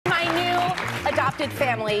adopted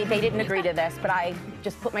family, they didn't agree to this, but I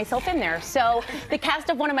just put myself in there. So the cast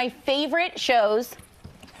of one of my favorite shows,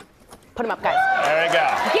 put them up, guys. There you go.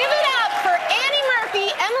 Give it up for Annie Murphy,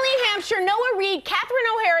 Emily Hampshire, Noah Reid, Catherine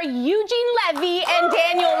O'Hara, Eugene Levy, and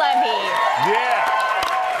Daniel Levy.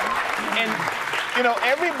 Yeah. And, you know,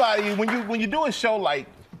 everybody, when you do a show like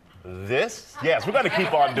this, yes, we're going to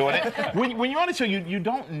keep on doing it. When you're on a show, you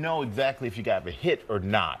don't know exactly if you got a hit or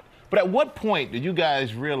not. But at what point did you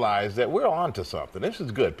guys realize that we're on to something? This is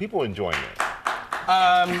good. People are enjoying it.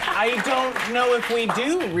 I don't know if we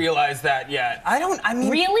do realize that yet. I mean...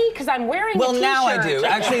 Really? Because I'm wearing a t-shirt. Well, now I do.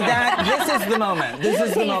 Actually, this is the moment. This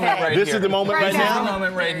is the moment right here. This is the moment right now? This is the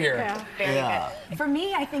moment right here. Yeah. Very good. For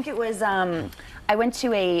me, I think it was, I went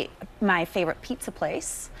to my favorite pizza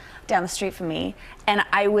place down the street from me, and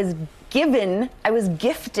I was gifted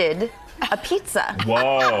a pizza.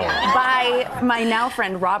 Whoa. By my now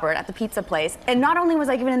friend Robert at the pizza place. And not only was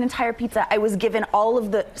I given an entire pizza, I was given all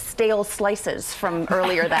of the stale slices from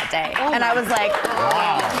earlier that day. And I was like,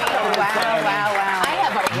 wow.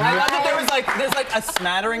 I love that there's like a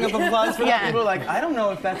smattering of applause for that. People are like, I don't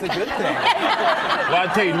know if that's a good thing. Well, I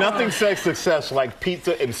tell you, nothing says success like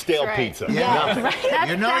pizza and stale pizza. Yeah. Right.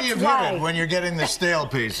 You know you've hit it when you're getting the stale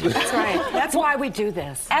pieces. That's right. That's why we do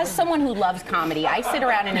this. As someone who loves comedy, I sit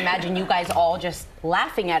around and imagine you guys all just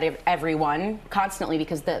laughing at everyone constantly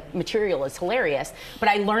because the material is hilarious. But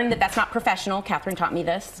I learned that that's not professional. Catherine taught me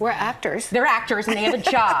this. We're actors. They're actors and they have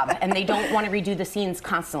a job and they don't want to redo the scenes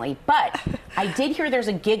constantly. But I did hear there's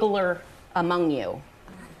a giggler among you.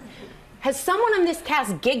 Has someone on this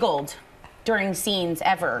cast giggled during scenes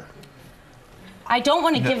ever? I don't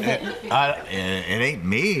want to give it. It ain't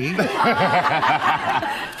me.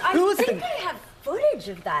 I think I have footage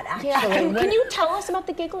of that, actually. Yeah. Can you tell us about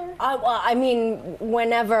the giggler? Well, I mean,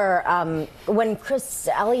 when Chris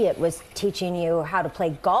Elliott was teaching you how to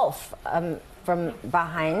play golf from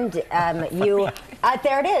behind, you...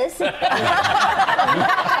 there it is. That's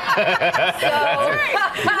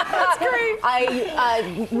great.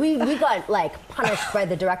 We got, like, punished by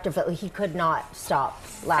the director for he could not stop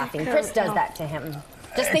laughing. Chris does that to him.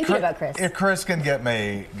 Just thinking about Chris. Chris can get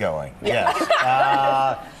me going, yes.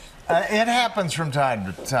 It happens from time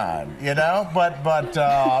to time, you know,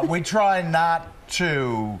 but we try not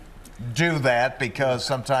to do that because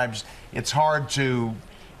sometimes it's hard to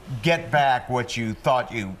get back what you thought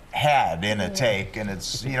you had in a take, and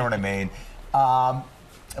it's, you know what I mean?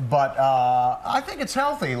 But I think it's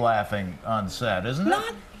healthy laughing on set, isn't it?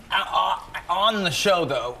 Not on the show,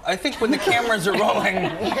 though. I think when the cameras are rolling,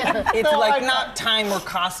 it's not time or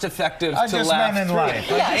cost effective to laugh. I just meant in life.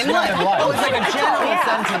 Yeah, in life. Oh, it's like a general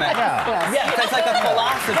sentiment. Yeah. Yes, that's like a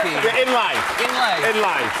philosophy. In life. In life. In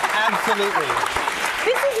life. Absolutely.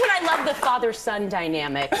 This is when I love the father-son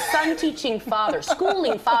dynamic. Son teaching father,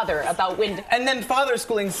 schooling father about when... And then father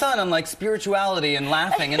schooling son on like spirituality and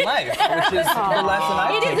laughing in life, which is the lesson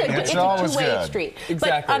I take. It's a two-way street.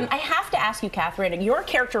 Exactly. But I have to ask you, Catherine, your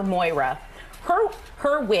character Moira,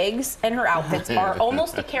 her wigs and her outfits are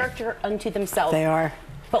almost a character unto themselves. They are.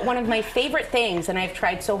 But one of my favorite things, and I've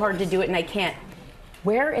tried so hard to do it and I can't,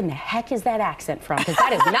 where in the heck is that accent from? Because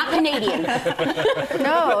that is not Canadian.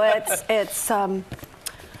 No,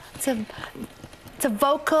 it's a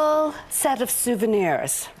vocal set of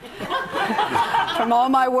souvenirs from all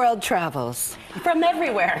my world travels. From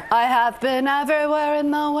everywhere. I have been everywhere in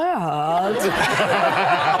the world.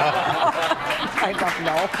 I don't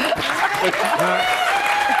know.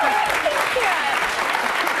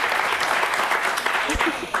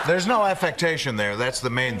 There's no affectation there. That's the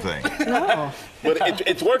main thing. No. But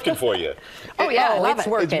it's working for you. Oh, yeah, I love it's it.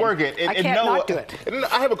 working. It's working. I can't Noah, not do it. And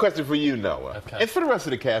I have a question for you, Noah. Okay. And for the rest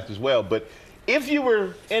of the cast as well. But if you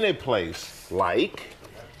were in a place like,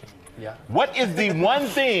 what is the one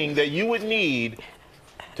thing that you would need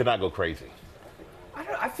to not go crazy?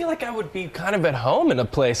 I feel like I would be kind of at home in a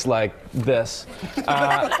place like this, but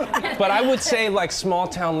I would say like small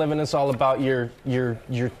town living is all about your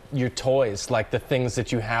toys, like the things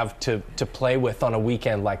that you have to play with on a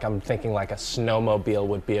weekend. Like I'm thinking like a snowmobile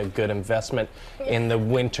would be a good investment in the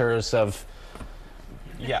winters of,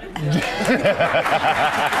 Again, I'm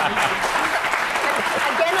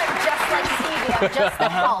just like Stevie. I'm just the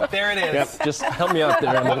help. There it is. Yep, just help me out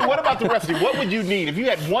there, Emily. What about the rest of you? What would you need if you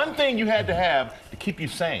had one thing you had to have to keep you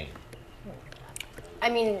sane? I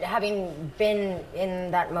mean, having been in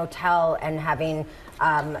that motel and having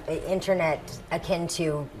internet akin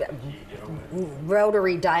to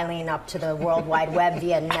rotary dialing up to the World Wide Web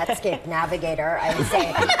via Netscape Navigator, I would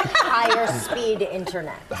say higher speed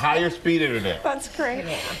internet. The higher speed internet. That's great.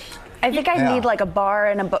 Yeah. I think I need like a bar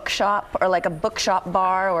and a bookshop, or like a bookshop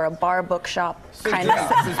bar, or a bar bookshop kind of.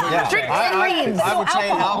 Drink and read. I would say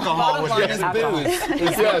alcohol would be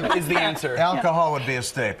is the answer. alcohol would be a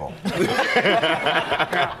staple.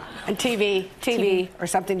 And TV, or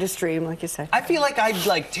something to stream, like you said. I feel like I'd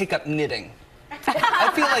like take up knitting.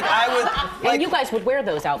 I feel like I would. Like, And you guys would wear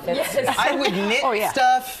those outfits. I would knit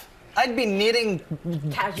stuff. I'd be knitting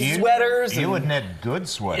sweaters. You would knit good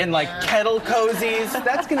sweaters. And like kettle cozies.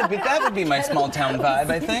 That would be my small town vibe,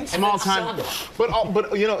 I think. Small time.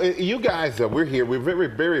 But you know, you guys, we're here. We're very,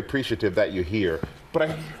 very appreciative that you're here. But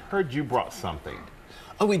I heard you brought something.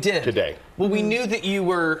 Oh, we did. Today. Well, we knew that you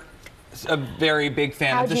were a very big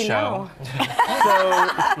fan of the How'd you show.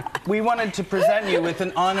 So we wanted to present you with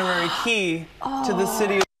an honorary key to the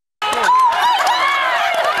city of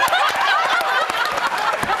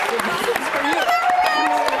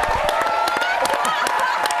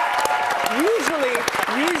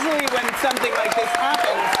Usually when something like this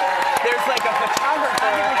happens, there's like a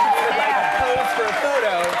photographer and would like pose for a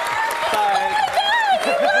photo, but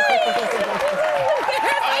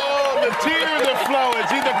Oh, the tears are flowing.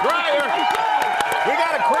 She's a crier. We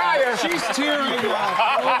got a crier. She's tearing up.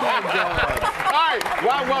 Oh my God. All right,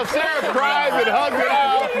 while Sarah cries and hugs it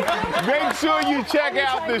out, make sure you check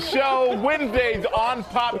out the show Wednesdays on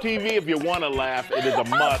Pop TV if you want to laugh. It is a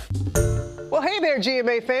must. Well, hey there,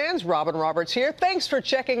 GMA fans. Robin Roberts here. Thanks for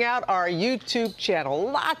checking out our YouTube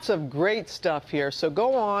channel. Lots of great stuff here. So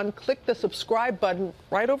go on, click the subscribe button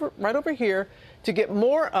right over here to get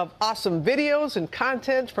more of awesome videos and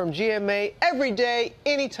content from GMA every day,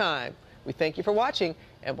 anytime. We thank you for watching,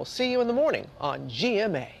 and we'll see you in the morning on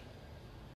GMA.